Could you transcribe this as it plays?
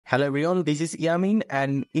Hello everyone, this is Yamin,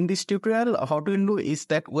 and in this tutorial, how to do is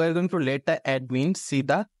that we are going to let the admin see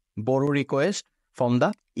the borrow request from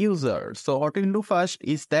the user. So what we'll do first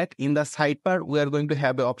is that in the sidebar, we are going to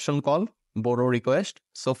have an option called borrow request.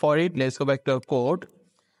 So for it, let's go back to our code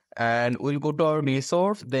and we'll go to our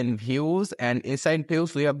resource, then views, and inside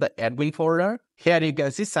views, we have the admin folder. Here you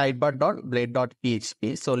can see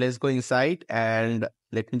sidebar.blade.php. So let's go inside and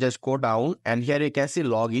let me just go down, and here you can see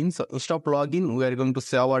login. So instead of login, we are going to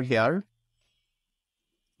say over here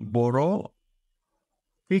borrow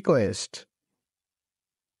request.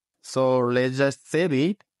 So let's just save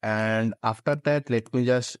it, and after that, let me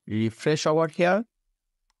just refresh over here.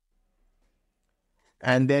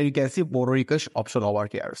 And there you can see borrow request option over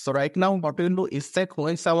here. So right now what we will do is that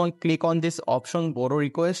when someone click on this option borrow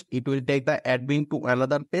request, it will take the admin to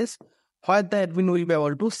another page where the admin will be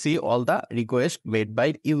able to see all the requests made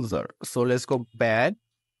by user. So let's go back.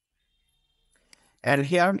 And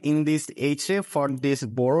here in this href for this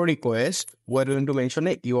borrow request, we're going to mention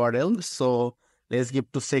a URL. So let's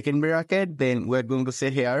give to second bracket. Then we're going to say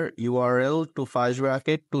here URL to first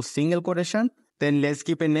bracket to single quotation. Then let's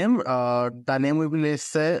keep a name. The name will be, let's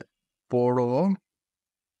say, borrow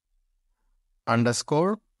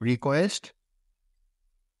underscore request.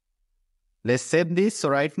 Let's save this. So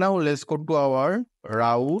right now, let's go to our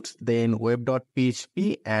routes, then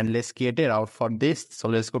web.php, and let's create a route for this. So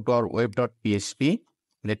let's go to our web.php.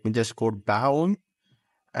 Let me just go down,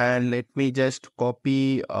 and let me just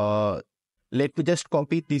copy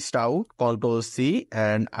this route, Control C,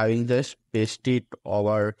 and I will just paste it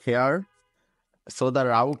over here. So the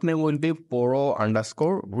route name will be borrow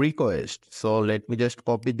underscore request. So let me just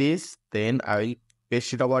copy this. Then I will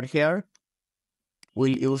paste it over here.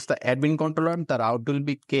 We'll use the admin controller. The route will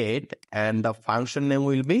be get, and the function name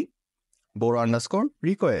will be borrow underscore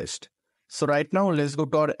request. So right now, let's go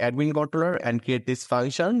to our admin controller and create this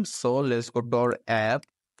function. So let's go to our app,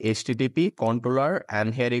 HTTP controller,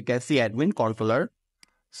 and here you can see admin controller.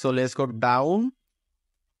 So let's go down,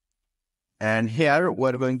 and here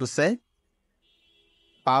we're going to say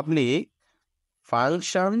public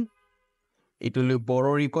function, it will be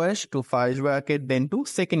borrow request to first bracket, then to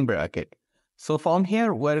second bracket. So from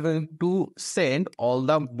here, we're going to send all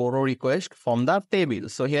the borrow request from the table.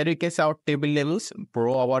 So here you can see our table name is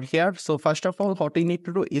borrow over here. So first of all, what we need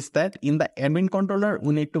to do is that in the admin controller,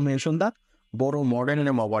 we need to mention the borrow model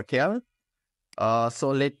name over here.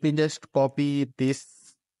 So let me just copy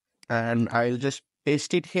this, and I'll just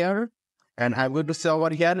paste it here. And I'm going to say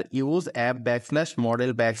over here, use app /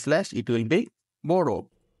 model / it will be borrow.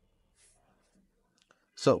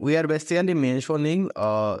 So we are basically mentioning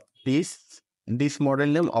this model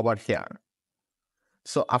name over here.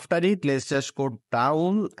 So after it, let's just go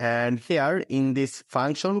down, and here in this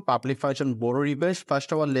function, public function borrow request,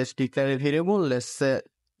 first of all, let's declare a variable. Let's say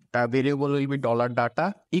the variable will be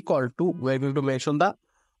 $data equal to, we're going to mention the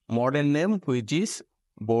model name, which is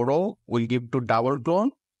borrow. We'll give to double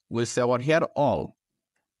clone. We'll say over here all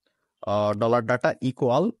 $data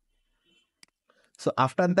equal. So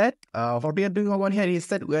after that, what we are doing over here is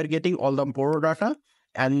that we are getting all the borrow data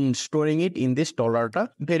and storing it in this $data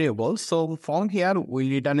variable. So from here, we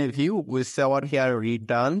return a view. We say over here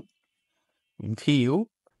return view.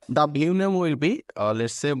 The view name will be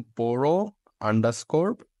let's say borrow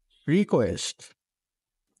underscore request.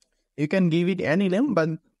 You can give it any name,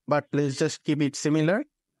 but let's just keep it similar.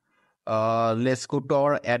 Let's go to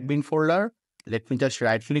our admin folder. Let me just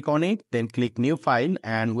right click on it, then click new file,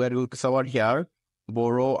 and we're going to say over here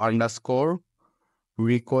borrow underscore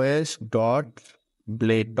request dot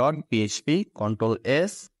blade.php, Control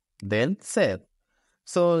S, then save.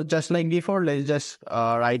 So just like before, let's just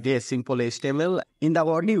write a simple HTML. In the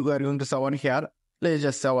body, we are going to say over here, let's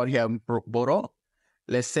just say over here borrow.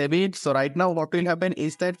 Let's save it. So right now what will happen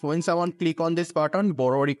is that when someone click on this button,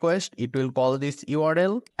 borrow request, it will call this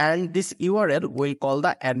URL, and this URL will call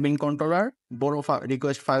the admin controller borrow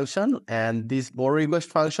request function, and this borrow request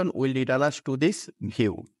function will return us to this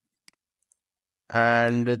view.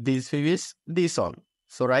 And this view is this one.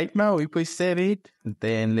 So right now if we save it,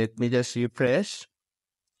 then let me just refresh.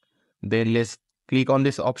 Then let's click on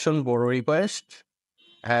this option borrow request,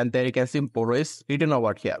 and there you can see borrow is written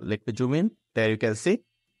over here. Let me zoom in. There you can see.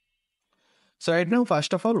 So right now,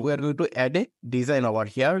 first of all, we are going to add a design over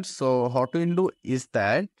here. So what we'll do is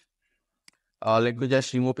that let me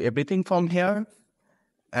just remove everything from here.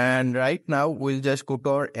 And right now, we'll just go to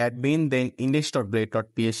our admin, then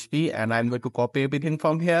index.blade.php, and I'm going to copy everything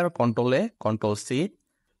from here, Control A, Control C.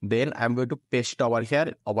 Then I'm going to paste over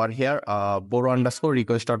here, borrow underscore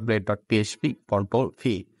request.blade.php, Control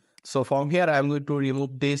V. So from here, I'm going to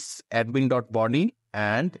remove this admin.body.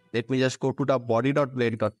 and let me just go to the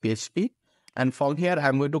body.blade.php, and from here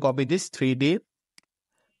I'm going to copy this 3D,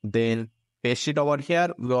 then paste it over here.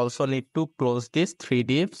 We also need to close this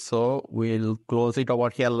 3D, so we'll close it over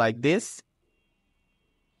here like this.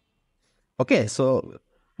 Okay, so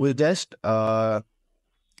we'll just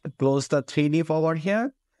close the 3D over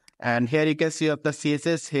here, and here you can see of the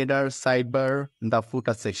CSS header, sidebar, the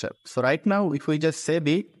footer section. So right now, if we just save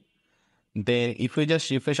it, then if we just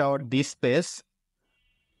refresh our this page,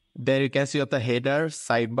 there you can see of the header,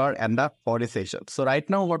 sidebar, and the body section. So right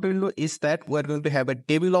now, what we'll do is that we're going to have a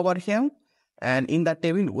table over here, and in that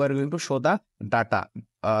table, we're going to show the data,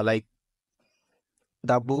 like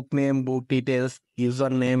the book name, book details,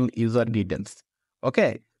 username, user details.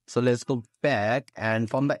 Okay, so let's go back, and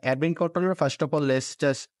from the admin controller, first of all, let's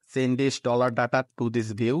just send this dollar data to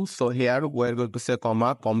this view. So here we're going to say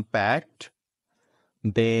comma compact,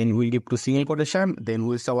 then we'll give to single quotation, then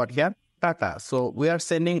we'll say what here data. So we are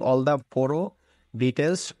sending all the photo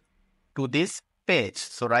details to this page.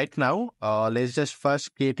 So right now, let's just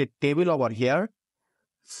first create a table over here.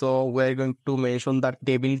 So we're going to mention the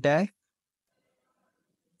table tag.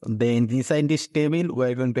 Then inside this table,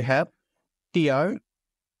 we're going to have tr.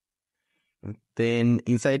 Then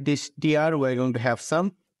inside this tr, we're going to have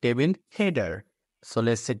some table header. So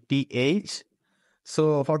let's say th.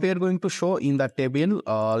 So what we are going to show in the table,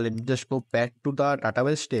 let's just go back to the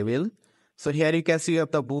database table. So here you can see you have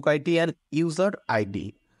the book ID and user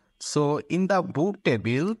ID. So in the book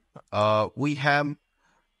table, we have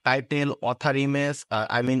title, author image,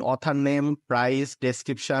 author name, price,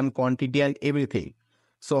 description, quantity, and everything.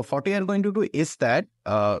 So what we are going to do is that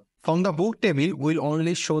from the book table, we'll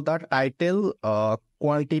only show the title,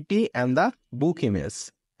 quantity, and the book image.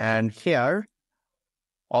 And here,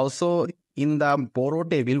 also in the borrow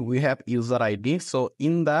table, we have user ID. So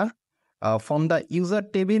in the from the user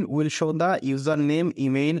table, we'll show the username,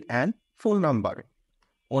 email, and phone number.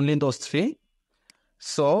 Only those three.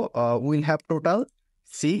 So we'll have total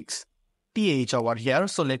 6 th over here.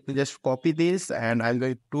 So let me just copy this, and I'm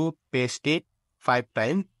going to paste it 5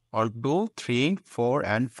 times. 1, 2, 3, 4,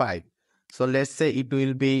 and 5. So let's say it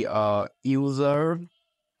will be user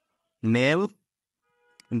name.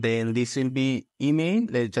 Then this will be email.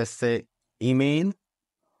 Let's just say email,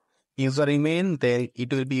 user email. Then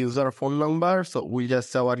it will be user phone number. So we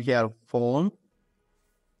just say over here phone.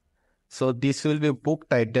 So this will be book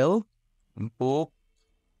title. Book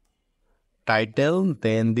title.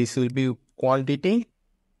 Then this will be quantity.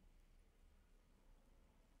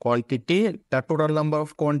 Quantity, the total number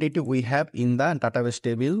of quantity we have in the database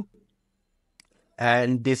table.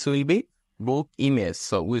 And this will be book image.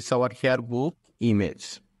 So we saw here book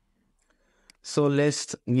image. So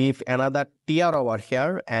let's give another tier over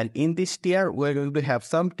here, and in this tier we're going to have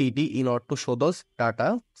some TD in order to show those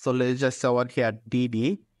data. So let's just say over here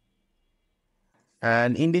TD,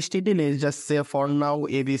 and in this TD let's just say for now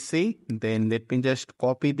ABC. Then let me just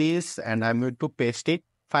copy this, and I'm going to paste it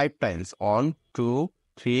 5 times. 1, 2,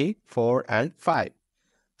 3, 4, and 5.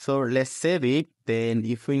 So let's save it. Then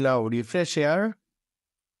if we now refresh here,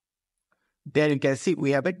 there you can see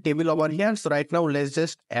we have a table over here. So right now, let's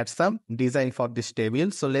just add some design for this table.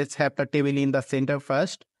 So let's have the table in the center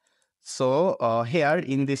first. So here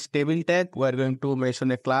in this table tag, we're going to mention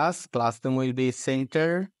a class. Class name will be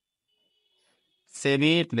center. Save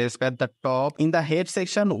it. Let's get the top. In the head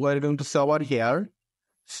section, we're going to say over here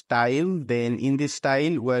style. Then in this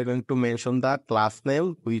style, we're going to mention the class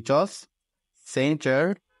name, which was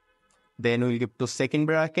center. Then we'll give to second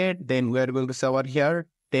bracket. Then we're going to say over here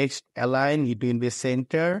text align, it will be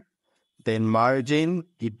center. Then margin,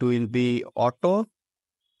 it will be auto.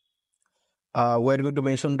 We're going to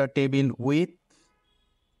mention the table width.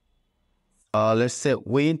 Let's say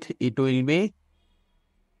width, it will be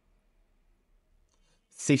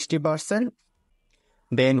 60%.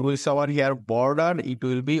 Then we'll say over here border, it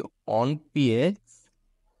will be on page,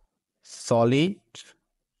 solid,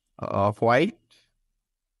 white.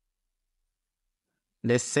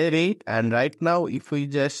 Let's save it. And right now, if we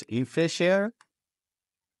just refresh here,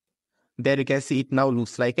 there you can see it now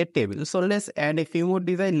looks like a table. So let's add a few more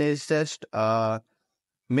design. Let's just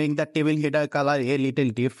make the table header color a little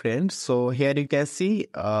different. So here you can see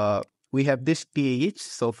we have this th.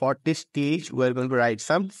 So for this th, we're going to write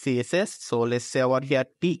some CSS. So let's say over here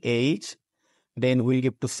th. Then we'll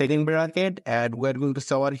give to second bracket, and we're going to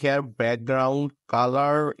say over here background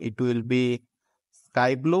color. It will be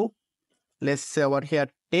sky blue. Let's say over here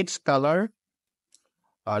text color.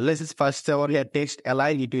 Let's just first say over here text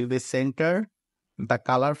align. It will be center. The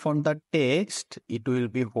color from the text, it will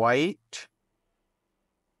be white.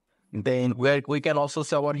 Then we can also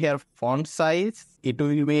see over here font size. It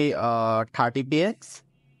will be 30 px,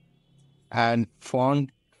 and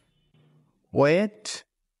font weight,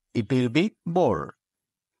 it will be bold.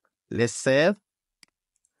 Let's save.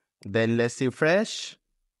 Then let's refresh.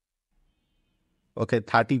 Okay,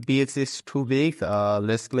 30 px is too big.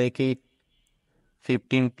 Let's make it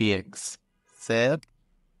 15 px. Save.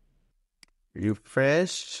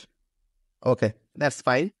 Refresh. Okay, that's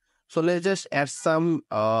fine. So let's just add some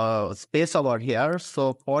space over here.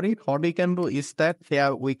 So for it, what we can do is that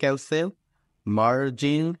here we can say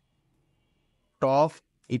margin top.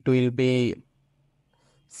 It will be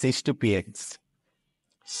 60 px.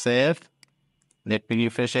 Save. Let me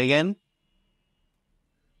refresh again.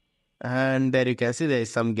 And there you can see there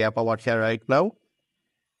is some gap over here right now.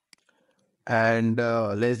 And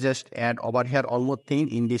let's just add over here one more thing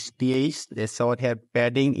in this TH. Let's over here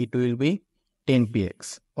padding, it will be 10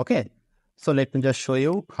 px. Okay. So let me just show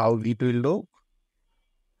you how it will look.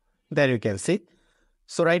 There you can see.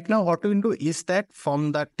 So right now what we will do is that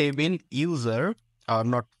from the table user, or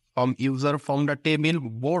not from user, from the table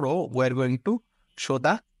borrow, we're going to show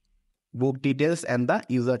the book details and the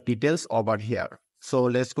user details over here. So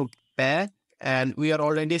let's go back, and we are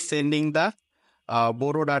already sending the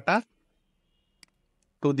borrow data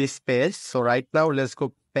to this page. So right now let's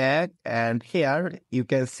go back, and here you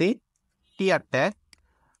can see TR tag,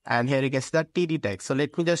 and here you can see the TD tag. So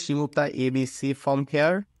let me just remove the ABC from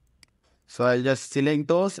here. So I'll just select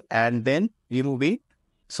those and then remove it.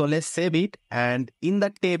 So let's save it, and in the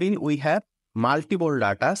table we have multiple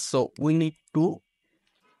data. So we need to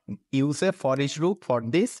use a for each loop for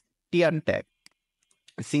this TR tag.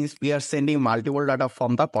 Since we are sending multiple data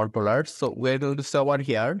from the controller, so we're going to say over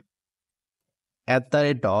here at the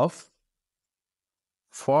rate of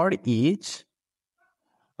for each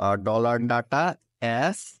dollar data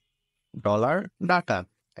as dollar data,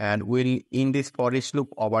 and we'll in this for each loop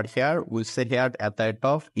over here we'll say here at the rate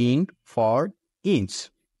of int for each.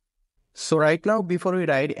 So right now, before we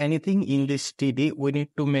write anything in this TD, we need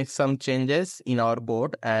to make some changes in our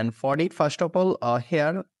board, and for it, first of all,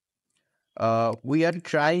 here we are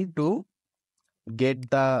trying to get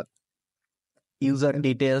the user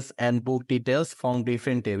details and book details from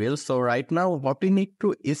different tables. So right now what we need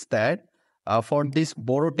to is that for this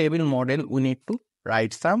borrow table model, we need to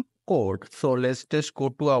write some code. So let's just go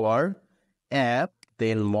to our app,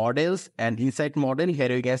 then models, and inside model,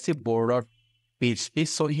 here you can see borrow.php.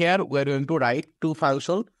 So here we're going to write two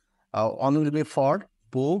functions. One will be for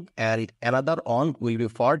book and another one will be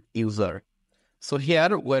for user. So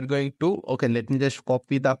here we're going to, okay, let me just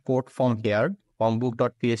copy the code from here, from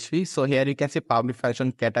book.php. So here you can see public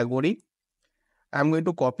function category. I'm going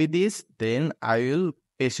to copy this, then I will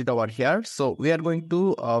paste it over here. So we are going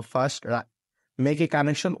to first make a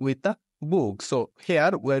connection with the book. So here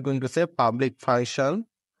we're going to say public function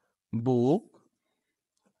book,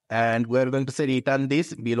 and we're going to say return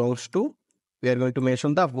this belongs to, we are going to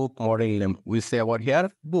mention the book model name. We say over here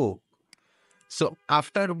book. So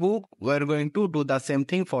after book, we're going to do the same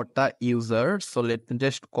thing for the user. So let me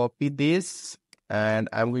just copy this, and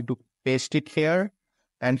I'm going to paste it here.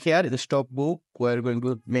 And here the stop book, we're going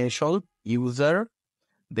to mention user.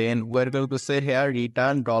 Then we're going to say here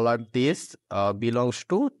return dollar this belongs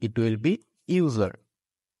to, it will be user.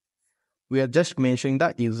 We are just mentioning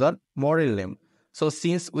the user model name. So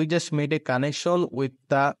since we just made a connection with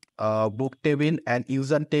the book table and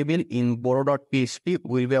user table in borrow.php,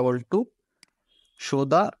 we'll be able to show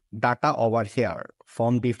the data over here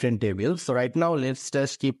from different tables. So right now let's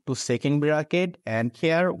just keep to second bracket, and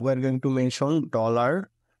here we're going to mention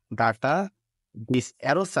dollar data, this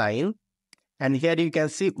arrow sign, and here you can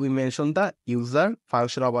see we mentioned the user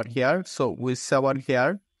function over here. So we say over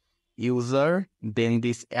here user, then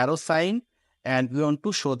this arrow sign, and we want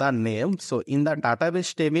to show the name. So in the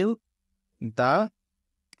database table, the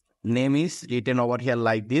name is written over here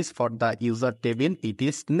like this. For the user table, it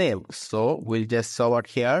is name. So we'll just show over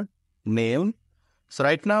here name. So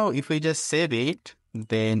right now, if we just save it,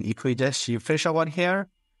 then if we just refresh over here,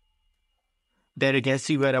 there you can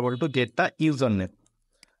see we're able to get the username.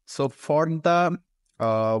 So for the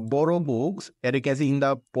borrow books, here you can see in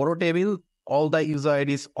the borrow table, all the user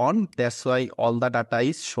ID is on. That's why all the data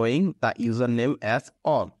is showing the username as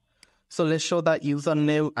on. So let's show the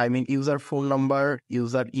username, I mean user phone number,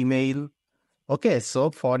 user email. Okay, so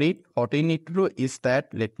for it, what we need to do is that,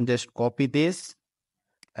 let me just copy this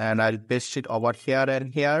and I'll paste it over here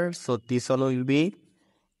and here. So this one will be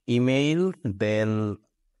email, then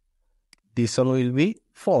this one will be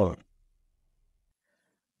phone.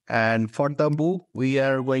 And for the book, we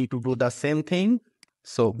are going to do the same thing.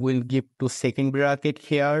 So we'll give to second bracket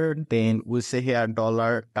here, then we'll say here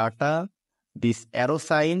dollar data, this arrow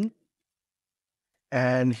sign,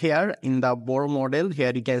 and here in the board model,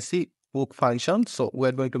 here you can see book function. So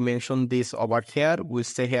we're going to mention this over here. We'll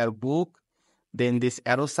say here book, then this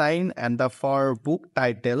arrow sign, and the for book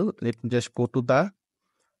title, let me just go to the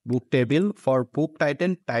book table. For book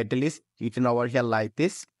title, title is written over here like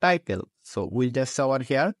this, title. So we'll just say over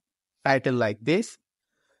here, title like this.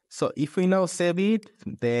 So if we now save it,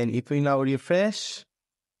 then if we now refresh,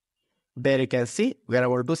 there you can see we're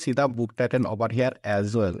able to see the book title over here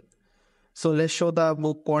as well. So let's show the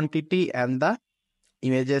book quantity and the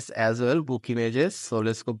images as well, book images. So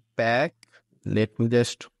let's go back. Let me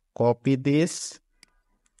just copy this,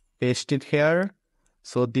 paste it here.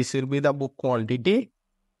 So this will be the book quantity.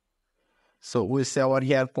 So we'll say over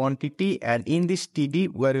here quantity, and in this TD,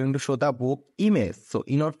 we're going to show the book image. So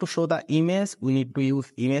in order to show the image, we need to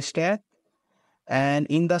use image tag. And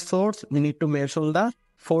in the source, we need to mention the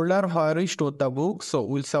folder where we stored the book. So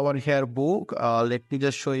we'll say over here book. Let me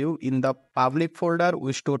just show you. In the public folder,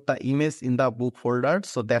 we stored the image in the book folder.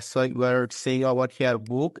 So that's why we're saying over here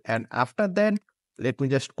book. And after that, let me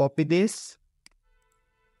just copy this,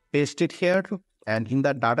 paste it here. And in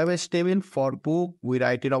the database table for book, we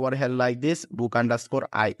write it over here like this, book underscore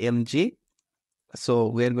img. So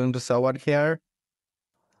we're going to say over here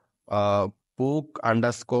book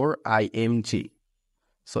underscore img.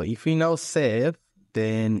 So if we now save,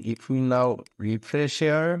 then if we now refresh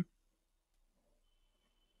here,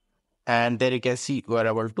 and there you can see we're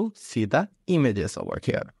able to see the images over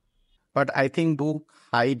here. But I think book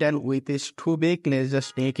height and width is too big. Let's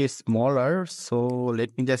just make it smaller. So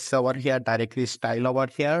let me just say over here directly style over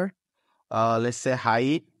here. Let's say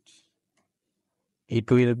height.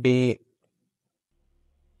 It will be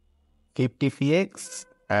 50 px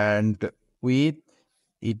and width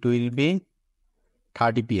it will be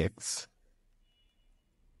 30 px.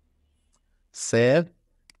 Save,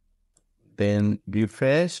 then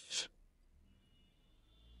refresh.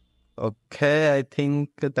 Okay, I think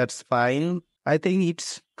that's fine. I think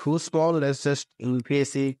it's too small. Let's just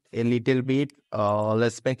increase it a little bit.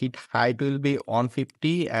 Let's make it height will be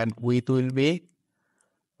 150 and width will be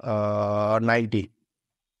 90.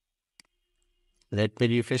 Let me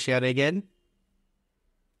refresh here again.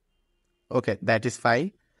 Okay, that is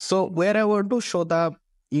fine. So where I want to show the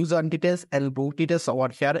user details and book details over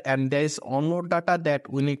here, and there is one more data that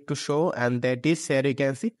we need to show, and that is here you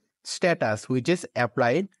can see status, which is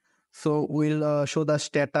applied. So we'll show the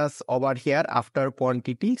status over here after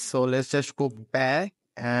quantity. So let's just go back,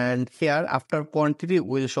 and here after quantity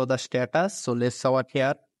we'll show the status. So let's show it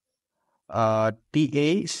here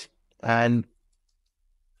th, and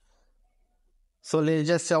so let's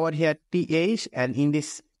just show it here th, and in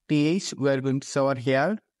this th we are going to show it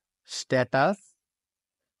here status,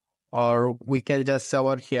 or we can just show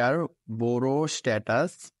it here borrow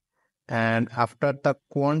status, and after the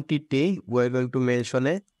quantity we're going to mention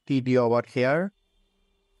a TD over here,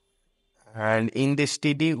 and in this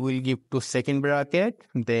TD we'll give to second bracket,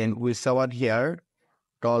 then we'll show it here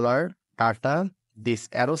dollar data, this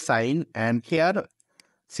arrow sign, and here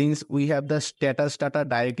since we have the status data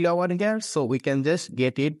directly over here, so we can just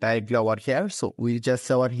get it directly over here. So we just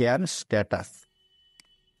show it here status.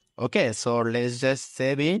 Okay, so let's just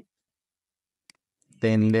save it,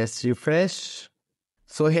 then let's refresh.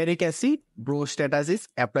 So here you can see bro status is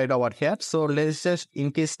applied over here. So let's just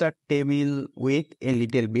increase the table width a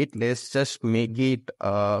little bit. Let's just make it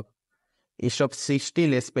instead of 60,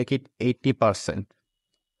 let's make it 80%.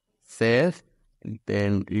 Save,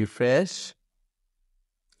 then refresh.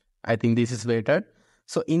 I think this is better.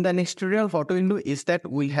 So in the next tutorial, what we'll do is that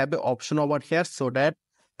we'll have an option over here so that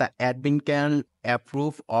the admin can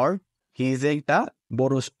approve or reject the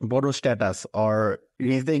borrow status or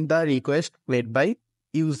reject the request made by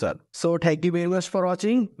user. So thank you very much for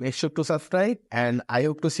watching. Make sure to subscribe, and I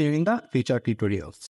hope to see you in the future tutorials.